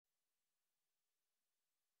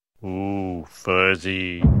Ooh,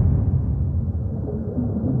 fuzzy.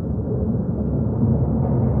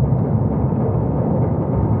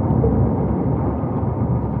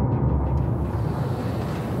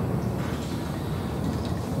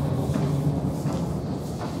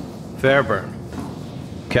 Fairburn.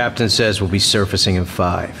 Captain says we'll be surfacing in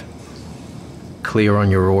 5. Clear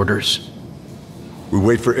on your orders? We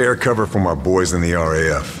wait for air cover from our boys in the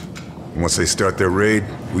RAF. And once they start their raid,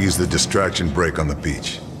 we use the distraction break on the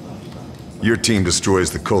beach. Your team destroys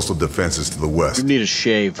the coastal defenses to the west. You need a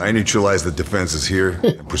shave. I neutralize the defenses here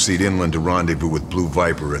and proceed inland to rendezvous with Blue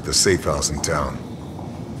Viper at the Safehouse in town.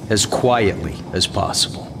 As quietly as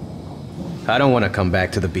possible. I don't want to come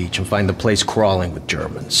back to the beach and find the place crawling with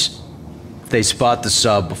Germans. If they spot the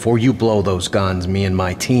sub before you blow those guns, me and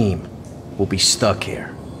my team will be stuck here.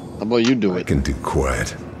 How about you do I it? can do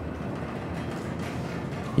quiet.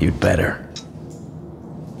 You'd better.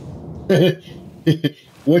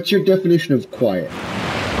 What's your definition of quiet?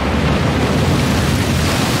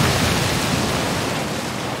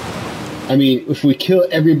 I mean, if we kill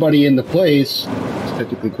everybody in the place, it's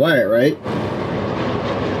technically quiet, right?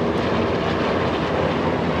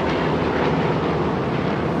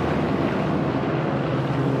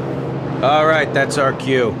 All right, that's our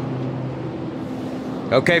cue.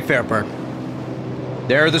 Okay, Fairburn.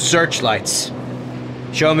 There are the searchlights.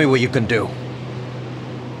 Show me what you can do.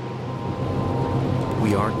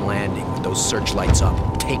 We aren't landing with those searchlights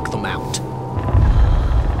up. Take them out.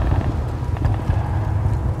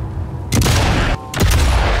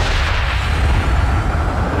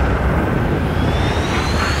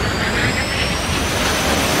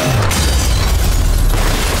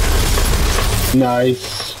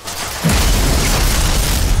 Nice.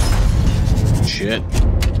 Shit.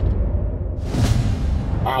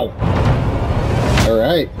 Ow. All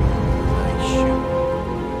right. Nice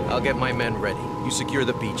shoot. I'll get my men ready. You secure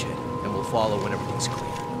the beachhead, and we'll follow when everything's clear.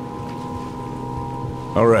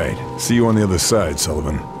 All right. See you on the other side,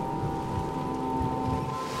 Sullivan.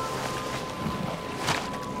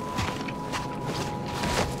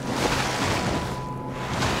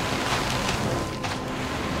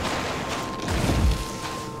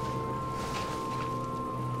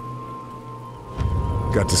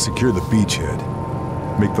 Got to secure the beachhead.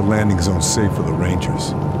 Make the landing zone safe for the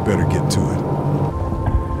Rangers. Better get to it.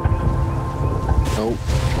 Nope.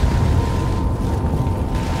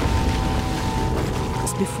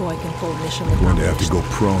 Just before I can call mission Going to have to go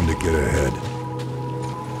prone to get ahead.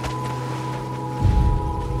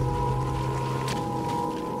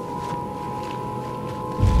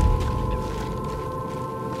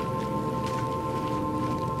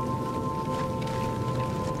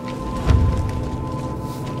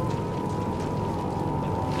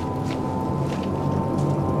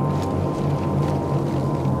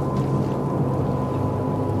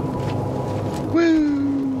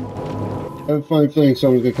 I have a funny feeling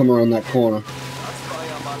someone's gonna come around that corner.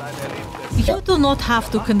 You do not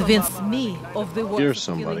have to convince me of the worth Here's of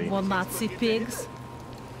somebody. killing more Nazi pigs.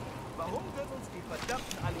 Warum wird uns die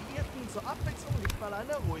verdammten Alliierten zur Abwechslung nicht mal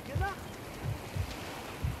eine ruhige Nacht?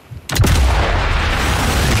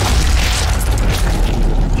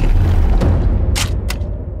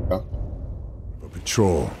 A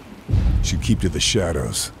patrol. Should keep to the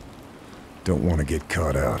shadows. Don't want to get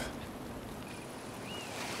caught out.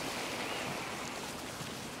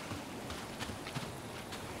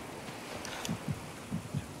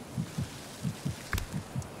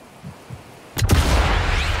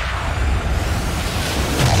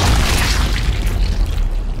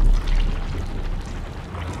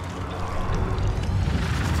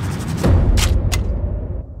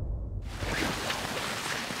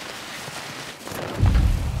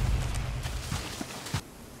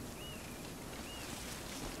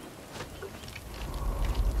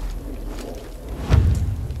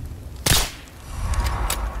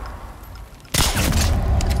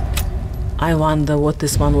 I wonder what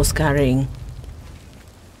this one was carrying.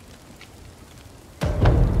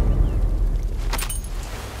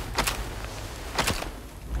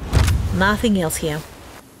 Nothing else here.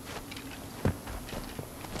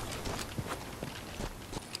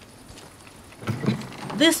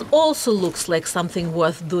 This also looks like something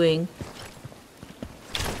worth doing.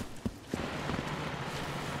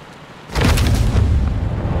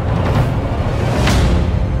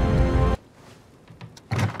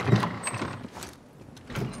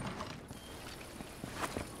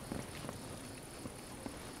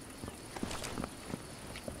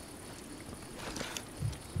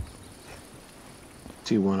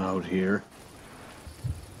 See one out here.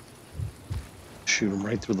 Shoot him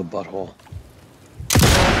right through the butthole.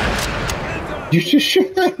 You just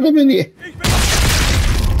shot him in the...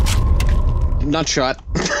 Not shot.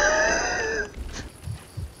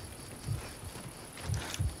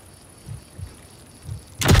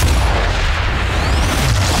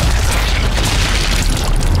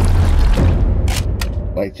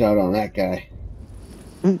 Lights out on that guy.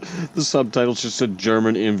 The subtitle's just said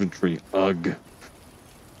German infantry. Ugh.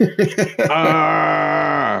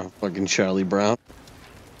 Ah, fucking Charlie Brown.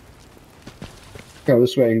 Go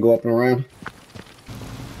this way and go up and around.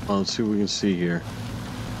 Let's see what we can see here.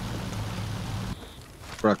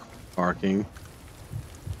 Truck parking.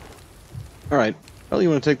 Alright. Well, you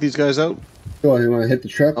want to take these guys out? Go on, you want to hit the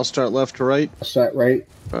truck? I'll start left to right. I'll start right.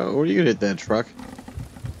 Where are you going to hit that truck?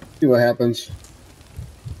 See what happens.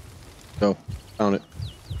 Go. Found it.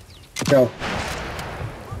 Go.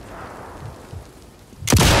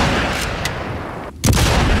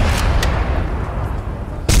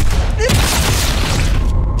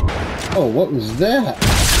 Oh, what was that?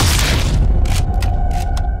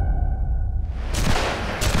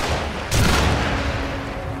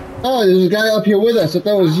 Oh, there's a guy up here with us. I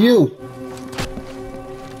thought it was you.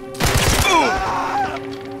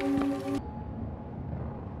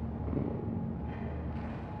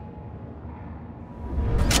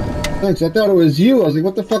 Thanks, I thought it was you. I was like,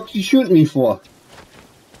 what the fuck are you shooting me for?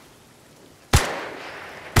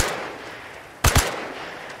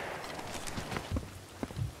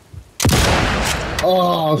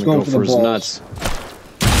 Oh, I was going for the his balls. nuts.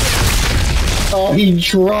 Oh, he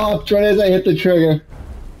dropped right as I hit the trigger.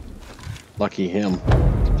 Lucky him.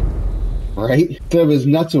 Right? Instead of his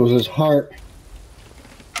nuts, it was his heart.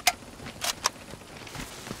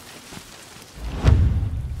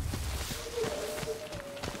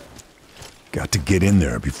 Got to get in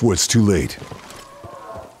there before it's too late.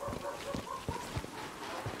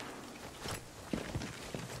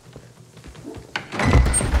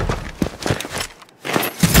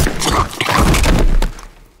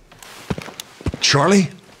 Charlie?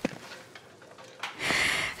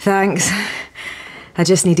 Thanks. I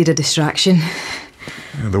just needed a distraction.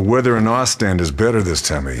 The weather in Ostend is better this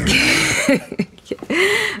time of year.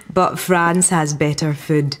 But France has better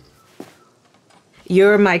food.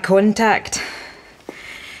 You're my contact.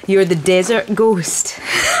 You're the desert ghost.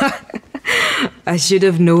 I should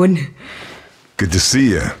have known. Good to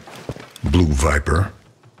see you, Blue Viper.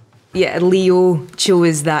 Yeah, Leo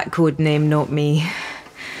chose that code name, not me.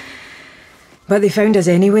 But they found us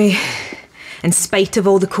anyway, in spite of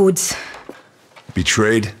all the codes.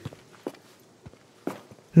 Betrayed?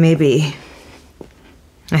 Maybe.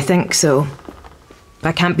 I think so.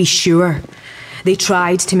 I can't be sure. They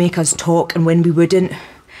tried to make us talk, and when we wouldn't,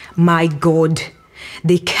 my God,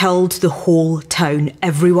 they killed the whole town,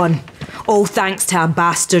 everyone. All thanks to a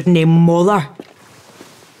bastard named Moller.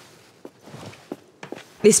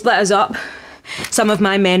 They split us up. Some of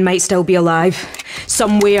my men might still be alive.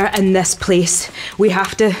 Somewhere in this place. We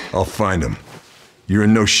have to... I'll find him. You're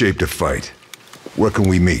in no shape to fight. Where can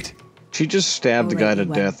we meet? She just stabbed the guy to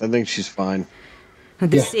Alright, death. I think she's fine.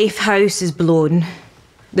 The safe house is blown.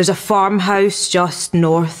 There's a farmhouse just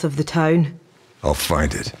north of the town. I'll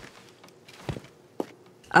find it.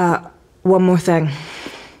 One more thing.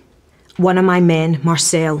 One of my men,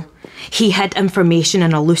 Marcelle, he hid information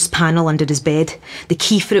in a loose panel under his bed. The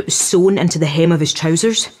key for it was sewn into the hem of his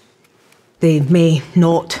trousers. They may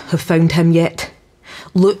not have found him yet.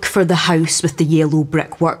 Look for the house with the yellow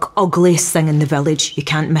brickwork. Ugliest thing in the village. You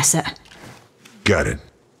can't miss it. Got it.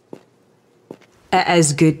 It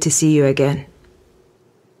is good to see you again.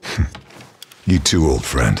 You too, old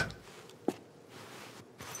friend.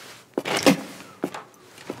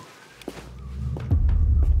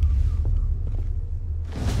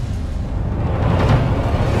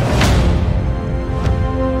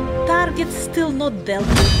 Target's still not dealt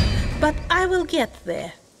with, but I will get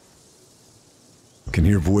there. Can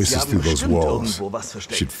hear voices Sie through haben those bestimmt walls. irgendwo was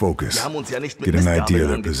versteckt. Should focus. Wir haben uns ja nicht mit Get an idea of Mistgabeln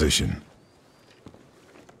their angefüllt. position.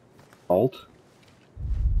 Alt?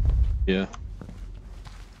 Yeah.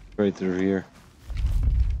 Right through here.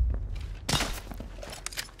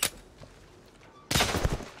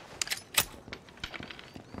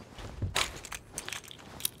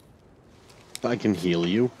 I can heal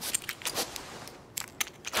you.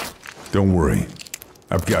 Don't worry.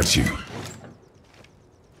 I've got you.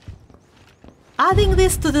 Adding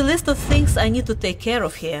this to the list of things I need to take care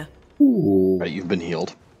of here. Ooh. Right, you've been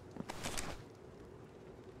healed.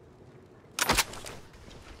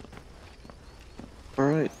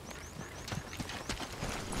 Alright.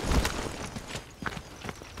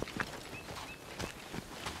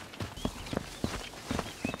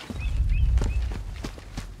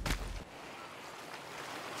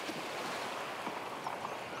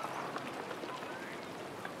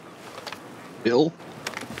 Bill?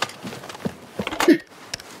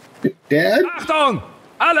 Dad? Achtung!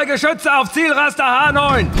 Alle Geschütze auf Zielraster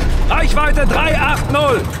H9! Reichweite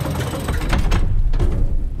 380!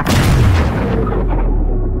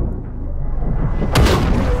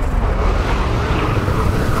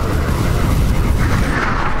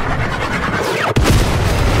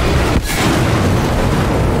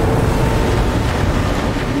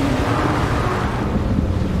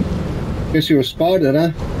 Guess you were spotted,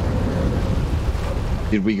 huh?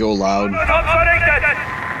 Did we go loud?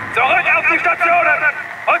 Zurück auf die Stationen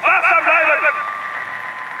und wachsam bleiben!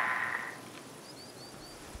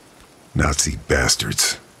 Nazi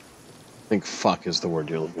bastards. I think fuck is the word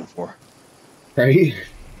you're looking for. Right?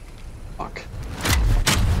 Fuck.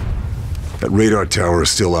 That radar tower is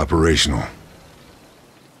still operational.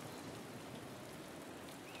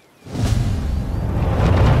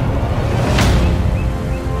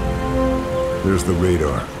 There's the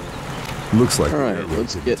radar. Looks like... Alright,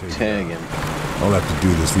 let's get tagging. I'll have to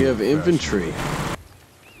do this. We have infantry.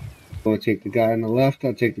 Want to take the guy on the left?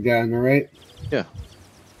 I'll take the guy on the right. Yeah.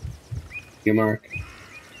 You mark.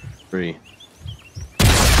 3.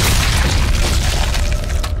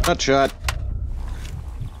 Hot shot.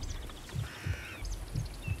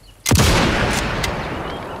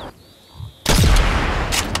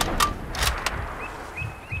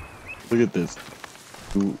 Look at this.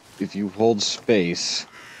 If you hold space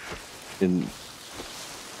in...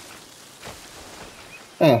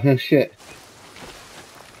 Oh, no shit.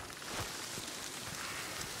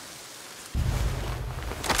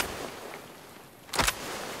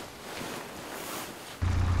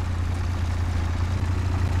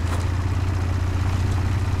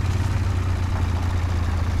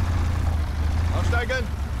 Aussteigen!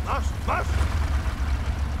 Marsch! Marsch!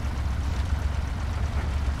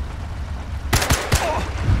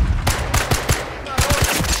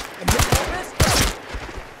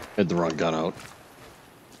 Had the wrong gun out.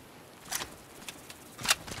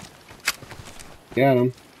 Got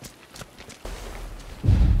him.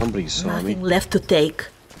 Somebody saw Nothing me. left to take.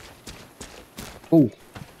 Oh,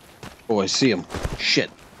 Oh, I see him.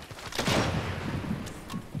 Shit.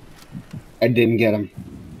 I didn't get him.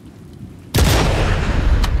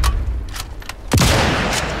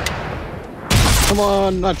 Come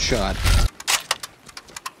on, nut shot.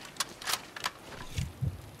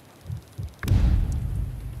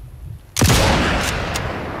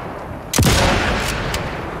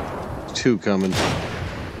 Two coming.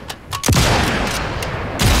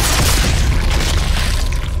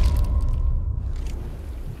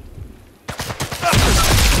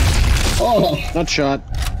 Oh, Nut shot.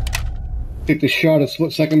 took the shot a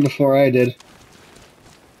split second before I did.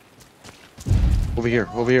 Over here,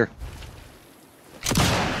 over here.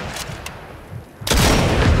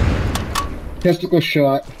 Testicle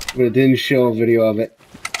shot, but it didn't show a video of it.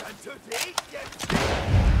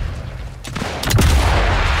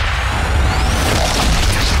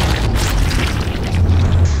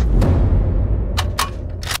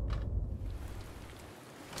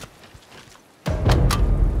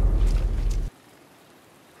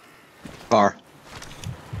 Car.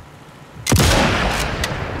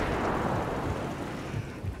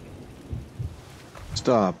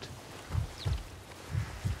 Stopped.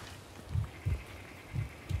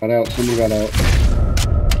 Got out, someone got out.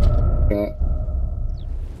 Got.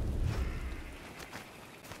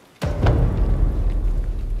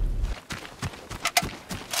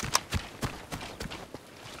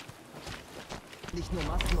 Nicht nur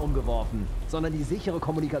Masten umgeworfen, sondern die sichere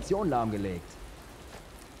Kommunikation lahmgelegt.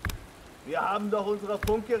 Wir haben doch unsere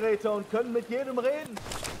Funkgeräte und können mit jedem reden.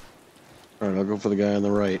 Alright, I'll go for the guy on the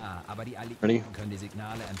right. Aber die Ready? Alliierten können die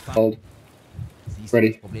Signale empfangen. Hold. Siehst du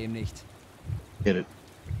Ready. das Problem nicht? Hit it.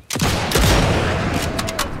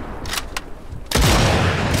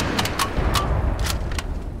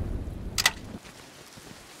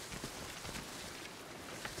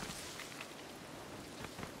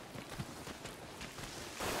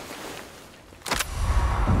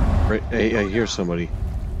 Right, hey, I hear somebody.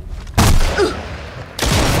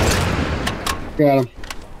 Got him.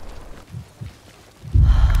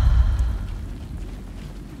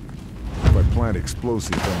 If I plant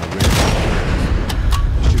explosives on the radar,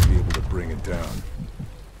 I should be able to bring it down.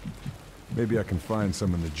 Maybe I can find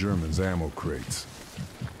some in the Germans' ammo crates.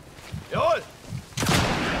 Jawohl!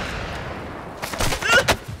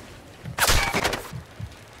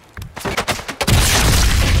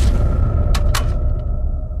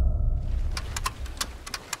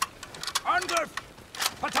 Angriff!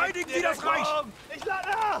 Verteidigen Sie das Reich! Ich lade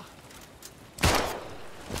nach!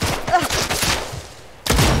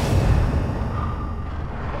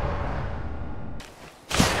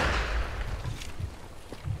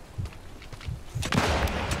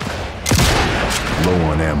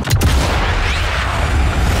 on ammo.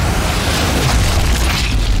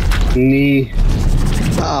 Knee.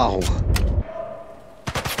 Ow.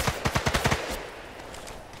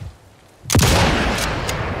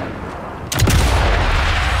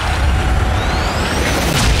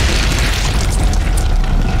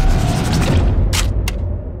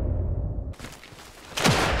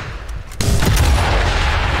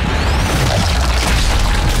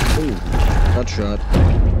 Shot. I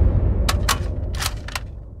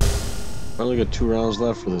only got 2 rounds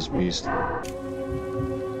left for this beast.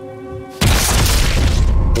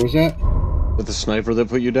 What was that? With the sniper that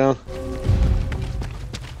put you down?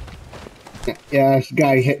 Yeah, this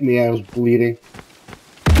guy hit me. I was bleeding.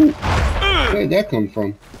 Where did that come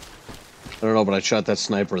from? I don't know, but I shot that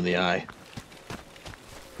sniper in the eye.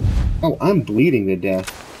 Oh, I'm bleeding to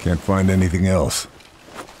death. Can't find anything else.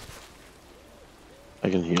 I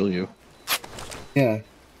can heal you. Yeah.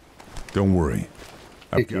 Don't worry.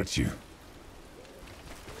 I've got you.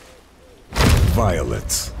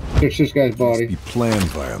 Violets. Fix this guy's body. Must be planned,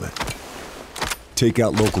 Violet. Take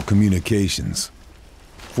out local communications.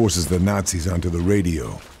 Forces the Nazis onto the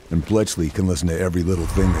radio, and Bletchley can listen to every little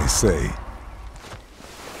thing they say.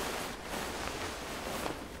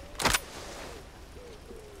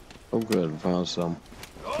 Oh good, found some.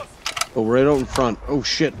 Oh, right out in front. Oh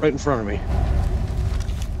shit, right in front of me.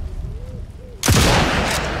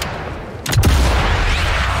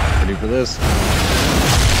 Ready for this?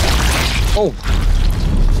 Oh!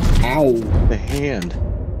 Ow! The hand.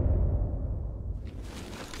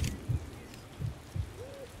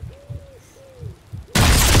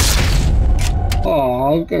 Oh, I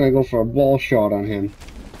was gonna go for a ball shot on him.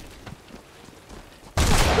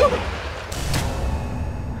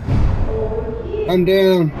 I'm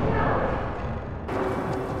down.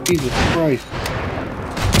 Jesus Christ.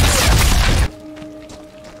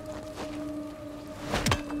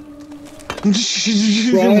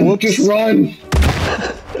 Run, just run!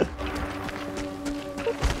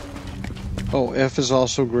 Oh, F is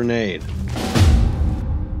also grenade.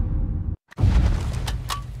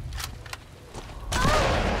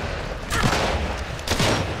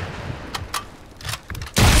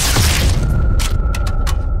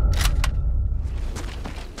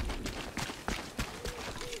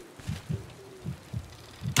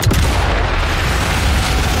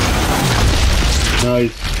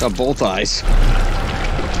 Nice. Got both eyes.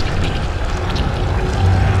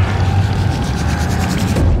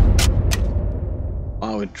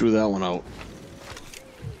 Wow, it drew that one out.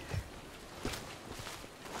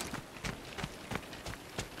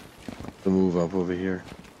 The move up over here.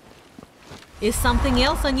 Is something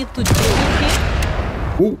else I need to do with him?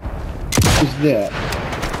 Ooh. What is that?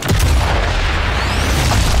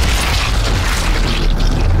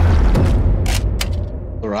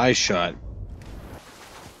 Their eye shot.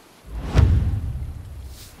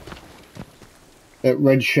 That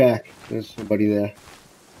red shack. There's somebody there.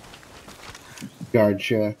 Guard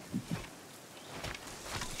shack.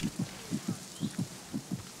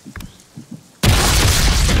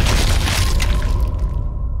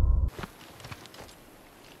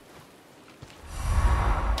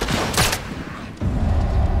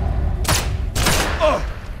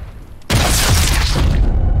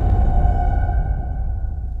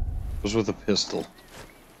 Was with a pistol.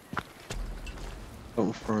 Out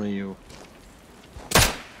in front of you.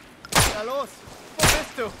 Na los! Wo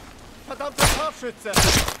bist du? Verdammter Scharfschütze!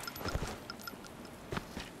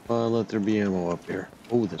 Let there be ammo up here.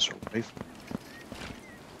 Oh, this rifle.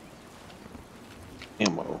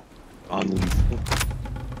 Ammo. Non-lethal.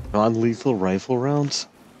 Non-lethal rifle rounds?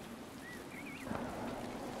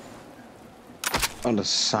 Found a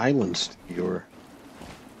silenced viewer.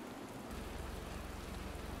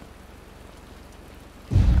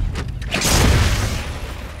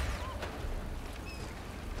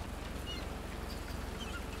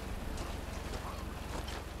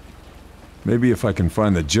 Maybe if I can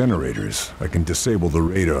find the generators, I can disable the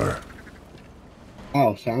radar.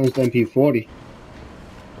 Oh, silenced MP40.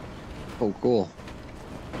 Oh, cool.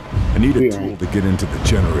 I need a tool to get into the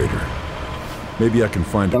generator. Maybe I can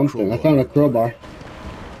find something. a crowbar. I found a crowbar.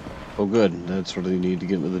 Oh, good. That's what they need to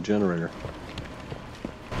get into the generator.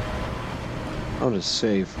 Found a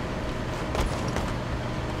safe.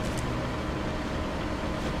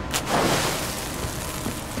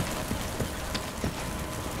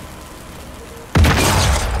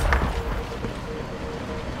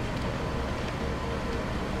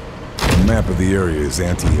 Map of the area is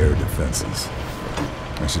anti-air defenses.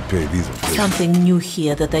 I should pay these a visit. Something new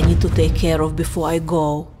here that I need to take care of before I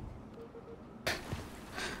go.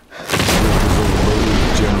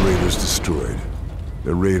 Generators destroyed.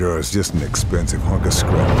 The radar is just an expensive hunk of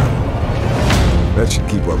scrap metal. That should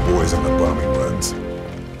keep our boys on the bombing runs.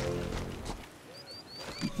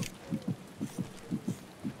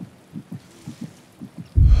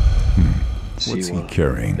 What's he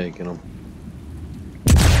carrying? Taking him.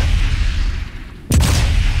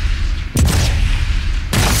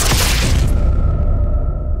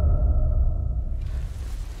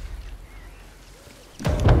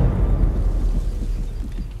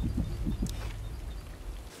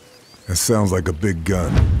 That sounds like a big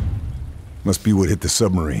gun. Must be what hit the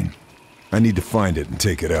submarine. I need to find it and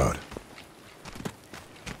take it out.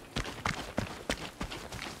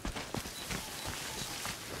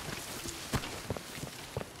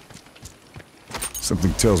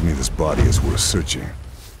 Something tells me this body is worth searching.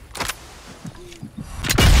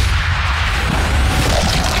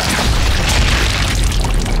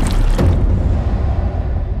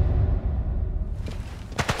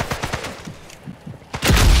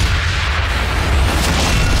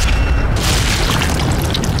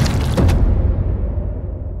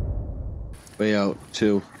 Way out,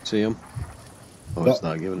 2. See him? Oh, it's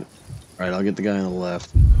not giving it. Alright, I'll get the guy on the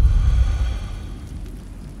left.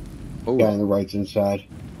 Oh. Guy on the right's inside.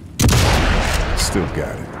 Still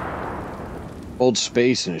got it. Hold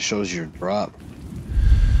space and it shows your drop.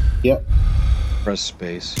 Yep. Press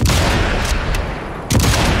space.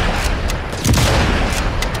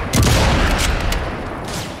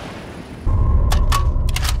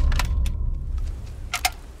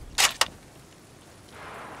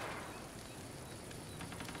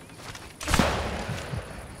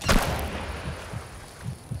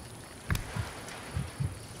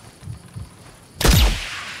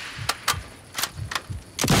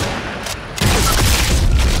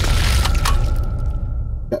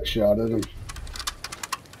 Got shot at him.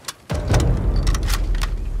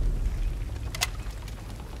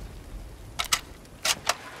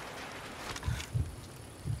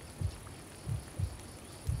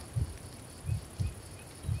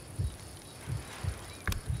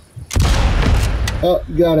 Oh,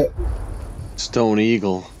 got it. Stone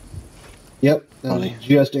Eagle. Yep, I was Funny.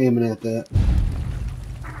 just aiming at that.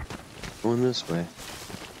 Going this way.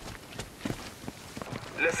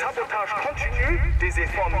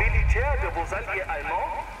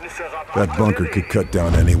 That bunker could cut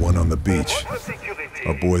down anyone on the beach.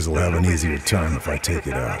 Our boys will have an easier time if I take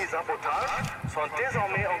it out.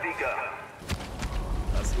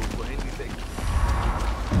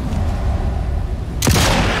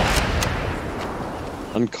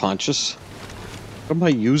 Unconscious? What am I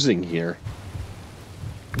using here?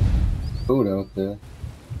 Food out there.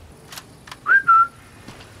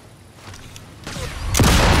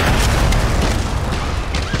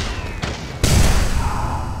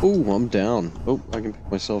 Oh, I'm down. Oh, I can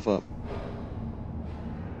pick myself up.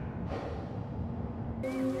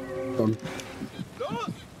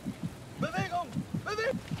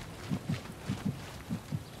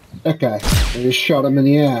 That guy. I just shot him in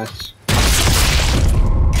the ass.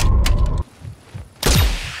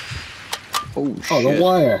 Oh, shit. Oh, the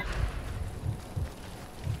wire.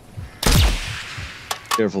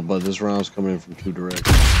 Careful, bud. This round's coming in from 2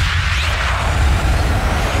 directions.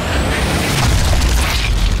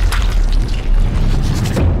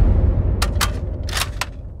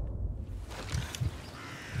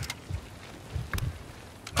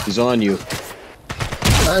 He's on you.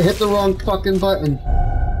 I hit the wrong fucking button.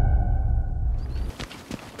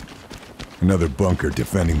 Another bunker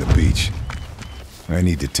defending the beach. I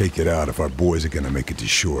need to take it out if our boys are gonna make it to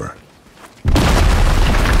shore.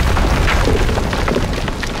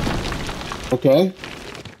 Okay.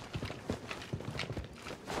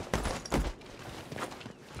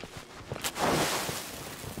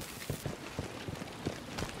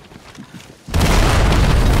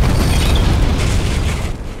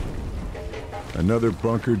 Another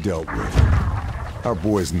bunker dealt with. Our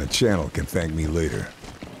boys in the channel can thank me later.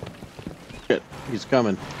 Shit, he's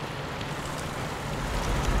coming.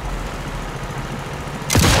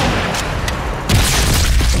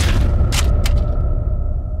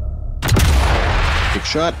 Big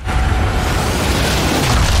shot.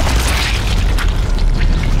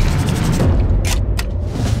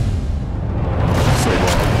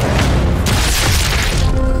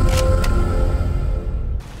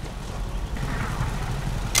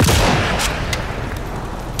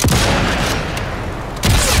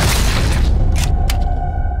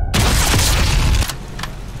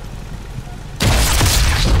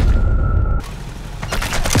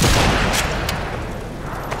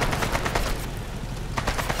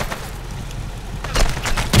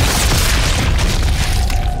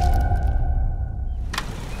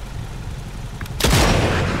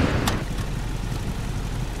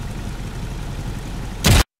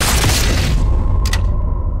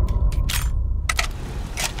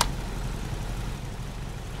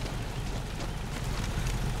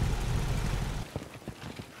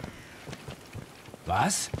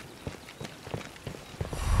 Was?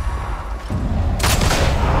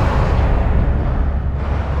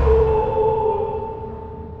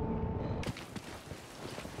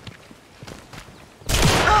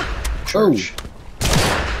 Church.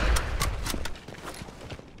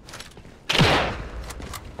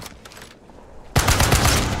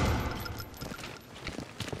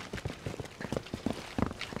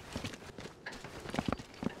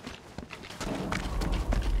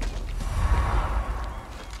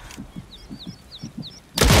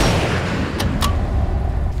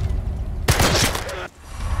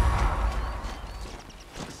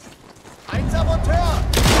 Ein Saboteur!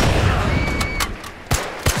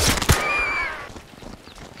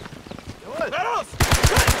 Jawohl! Raus!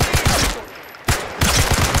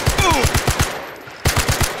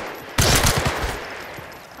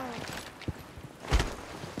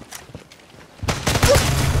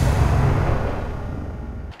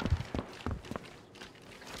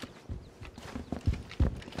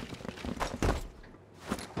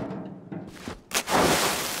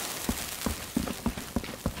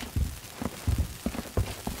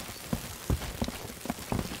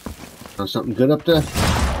 Something good up there?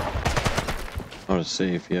 Oh, it's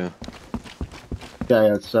safe, yeah. Guy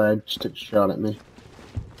outside just took a shot at me.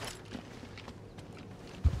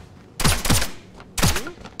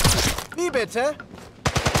 Wie bitte?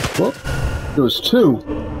 Well, there was two.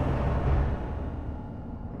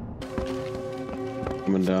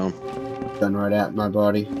 Coming down. Gun right at my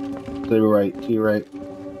body. To your right, to your right.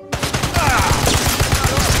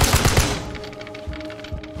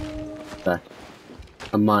 Back.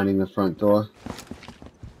 I'm minding the front door.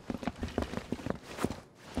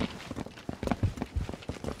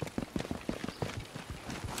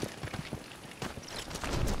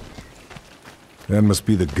 That must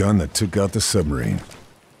be the gun that took out the submarine.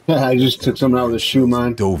 I just took someone out with a shoe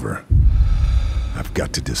mine. Dover. I've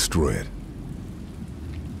got to destroy it.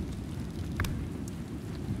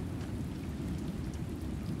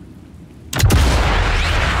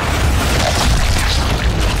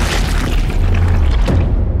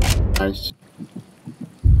 Nice.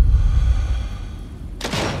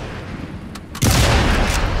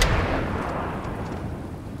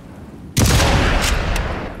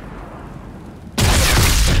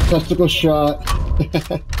 Testicle shot.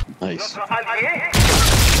 Nice.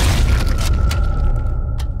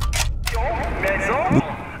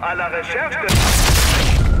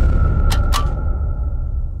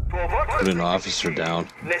 Put an officer down.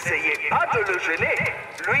 N'essayez pas de le gêner,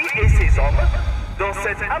 lui et ses hommes, dans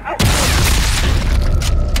cette importante...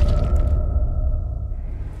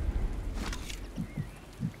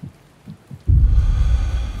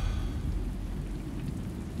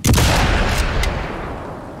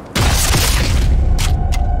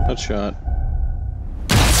 Shot.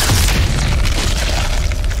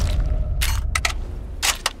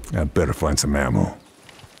 I better find some ammo.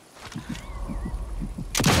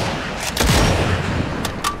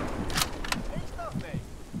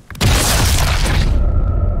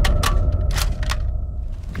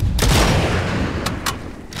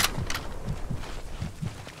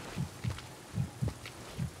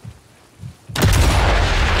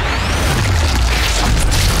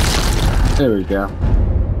 There we go.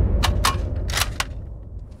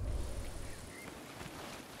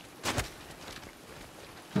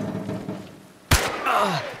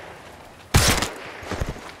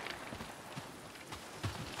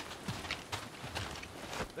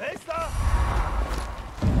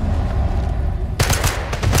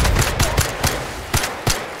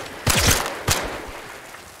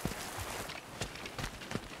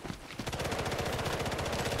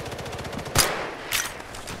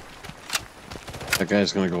 That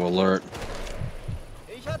guy's gonna go alert.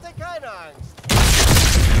 Ich hatte keine Angst.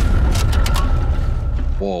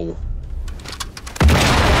 Whoa.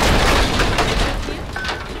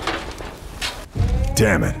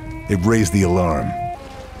 Damn it. It raised the alarm.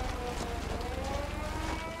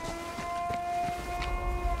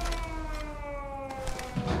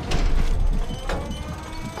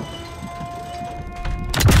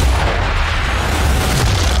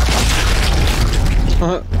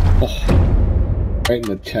 Right in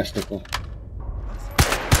the testicle.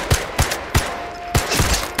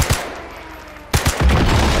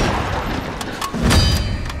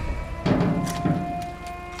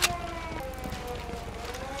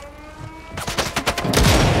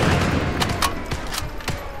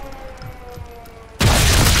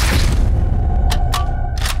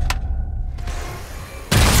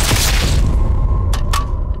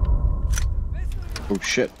 Oh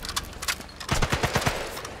shit.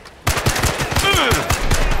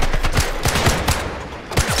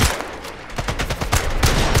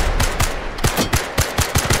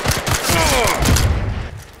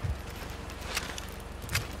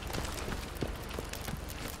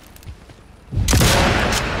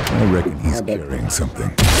 carrying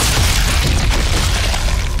something.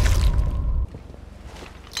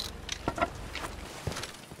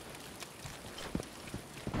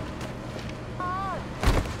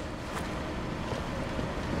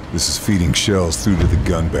 This is feeding shells through to the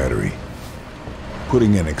gun battery.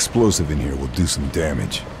 Putting an explosive in here will do some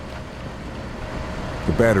damage.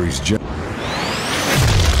 The battery's just...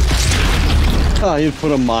 Oh, you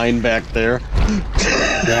put a mine back there.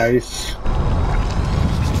 Nice. A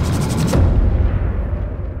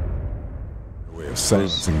way of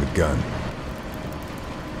silencing the gun.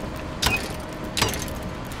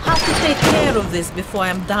 Have to take care of this before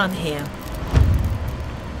I'm done here.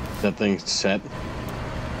 That thing's set.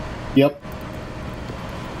 Yep.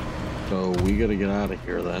 So we gotta get out of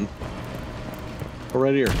here then. Go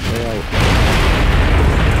right here. Stay out.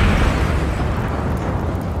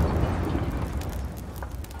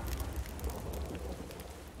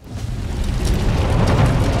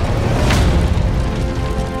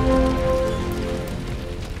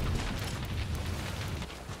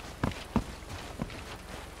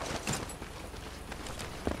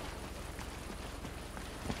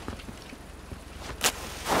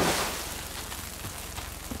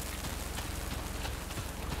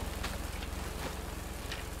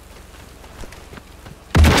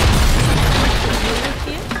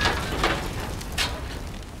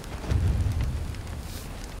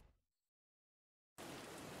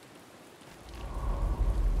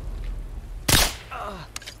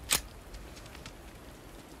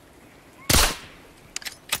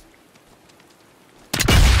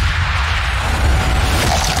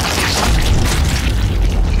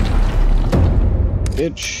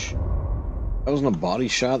 Bitch. That wasn't a body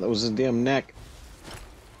shot, that was his damn neck.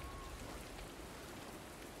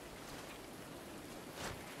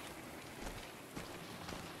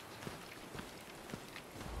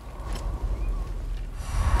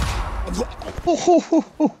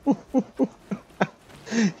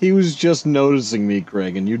 He was just noticing me,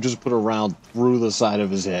 Craig, and you just put a round through the side of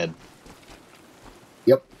his head.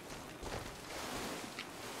 Yep.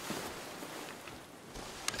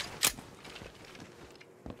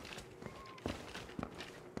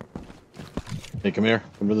 Hey, come here.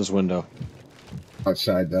 Come to this window.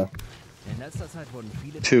 Outside, though.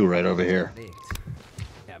 Two right over here.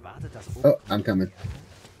 Oh, I'm coming.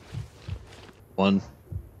 1,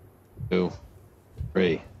 2,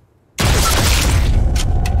 3.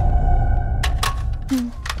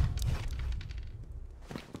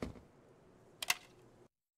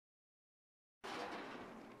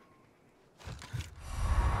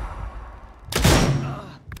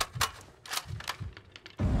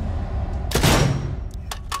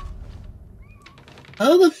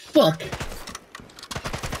 How the fuck?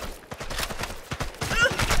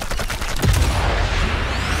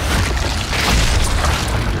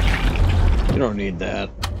 You don't need that.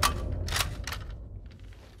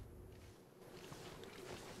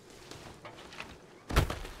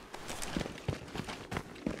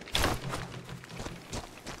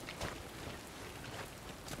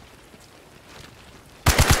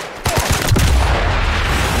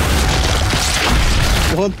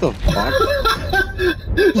 What the fuck?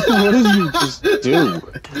 What did you just do?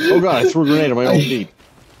 Oh god, I threw a grenade on my own feet.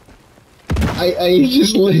 I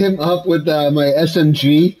just lit him up with my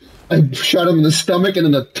SMG. I shot him in the stomach and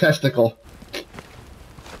in the testicle.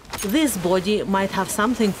 This body might have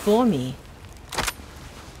something for me.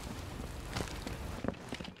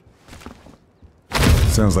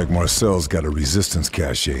 Sounds like Marcel's got a resistance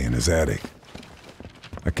cache in his attic.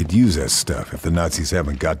 I could use that stuff if the Nazis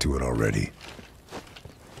haven't got to it already.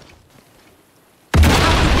 I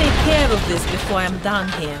have to take care of this before I'm done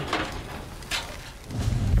here.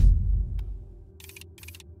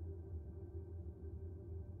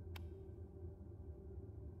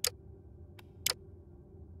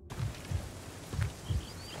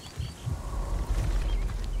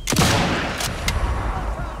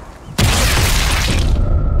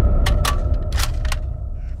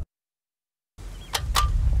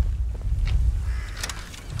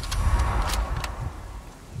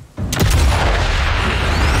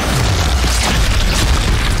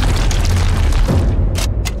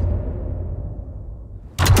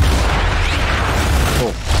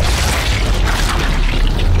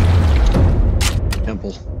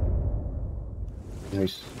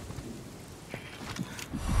 Nice.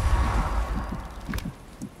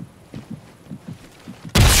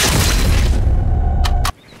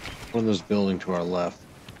 One of this building to our left.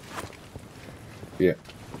 Yeah.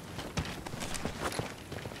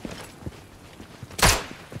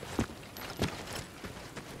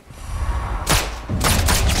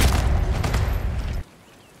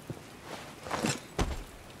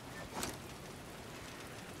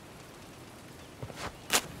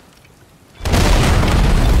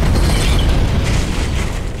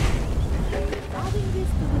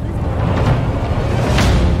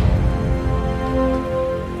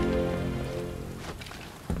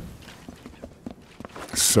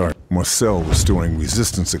 Sorry, Marcelle was storing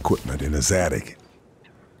resistance equipment in his attic.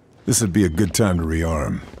 This would be a good time to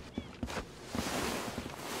rearm.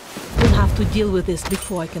 We'll have to deal with this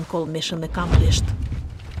before I can call mission accomplished.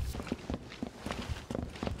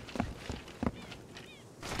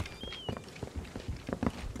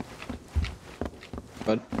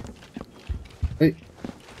 Bud. Hey.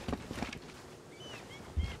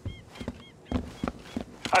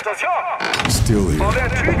 Still here.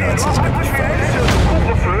 Nazis got the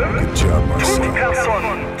file. Good job, Marcelle.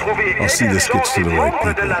 I'll see this gets to the right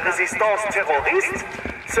people.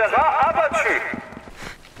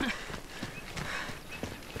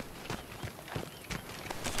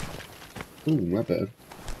 Ooh, my bad.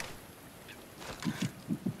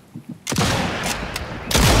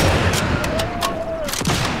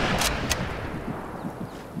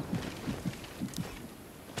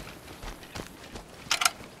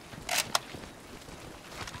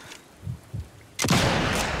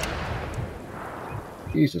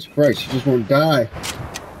 Jesus Christ, you just won't die.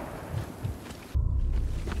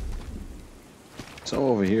 It's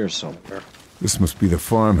over here somewhere. This must be the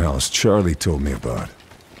farmhouse Charlie told me about.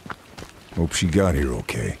 Hope she got here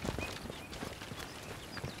okay.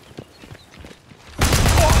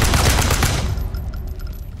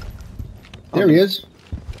 There he is.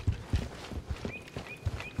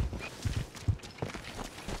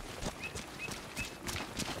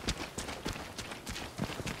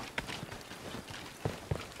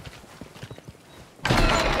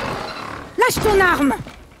 Lâche ton arme!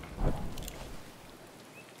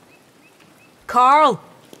 Carl!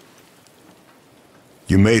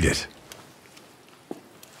 You made it.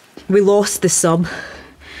 We lost the sub.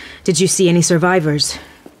 Did you see any survivors?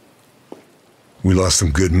 We lost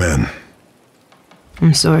some good men.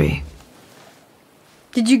 I'm sorry.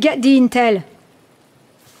 Did you get the intel?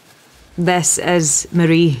 This is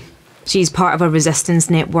Marie. She's part of a resistance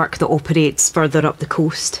network that operates further up the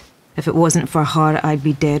coast. If it wasn't for her, I'd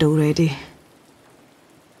be dead already.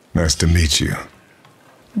 Nice to meet you.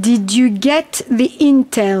 Did you get the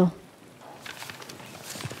intel?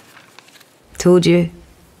 Told you.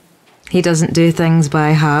 He doesn't do things by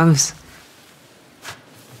halves.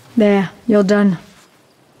 There, you're done.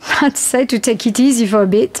 I'd say to take it easy for a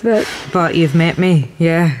bit, but... But you've met me,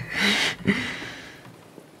 yeah.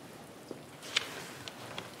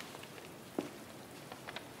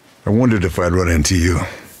 I wondered if I'd run into you.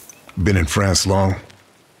 Been in France long?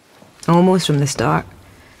 Almost from the start.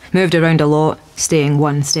 Moved around a lot, staying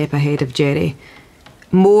one step ahead of Jerry.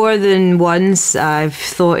 More than once, I've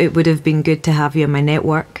thought it would have been good to have you in my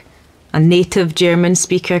network. A native German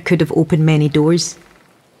speaker could have opened many doors.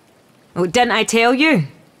 Oh, didn't I tell you?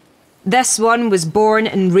 This one was born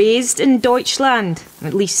and raised in Deutschland,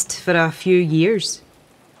 at least for a few years.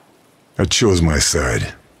 I chose my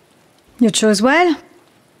side. You chose well.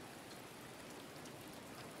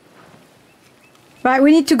 Right,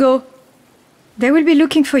 we need to go. They will be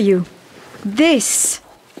looking for you. This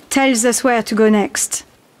tells us where to go next.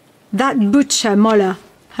 That butcher, Moller,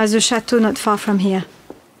 has a chateau not far from here.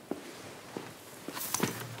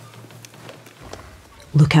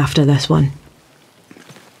 Look after this one.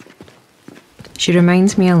 She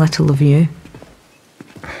reminds me a little of you.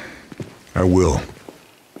 I will.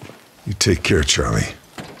 You take care, Charlie.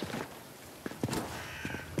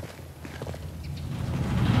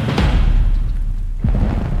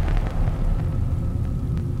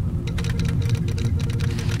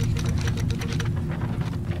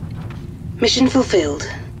 Mission fulfilled.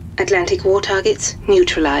 Atlantic war targets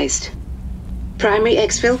neutralized. Primary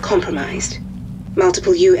exfil compromised.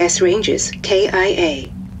 Multiple U.S. Rangers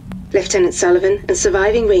KIA. Lieutenant Sullivan and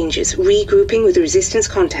surviving Rangers regrouping with resistance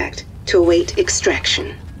contact to await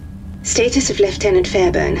extraction. Status of Lieutenant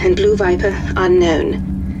Fairburn and Blue Viper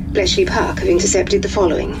unknown. Bletchley Park have intercepted the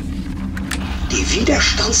following. Die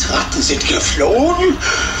Widerstandsratten sind geflohen?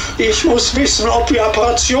 Ich muss wissen, ob die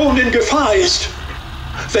Operation in Gefahr ist.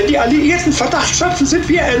 Wenn die Alliierten Verdacht schöpfen, sind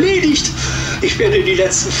wir erledigt. Ich werde die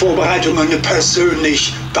letzten Vorbereitungen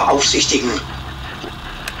persönlich beaufsichtigen.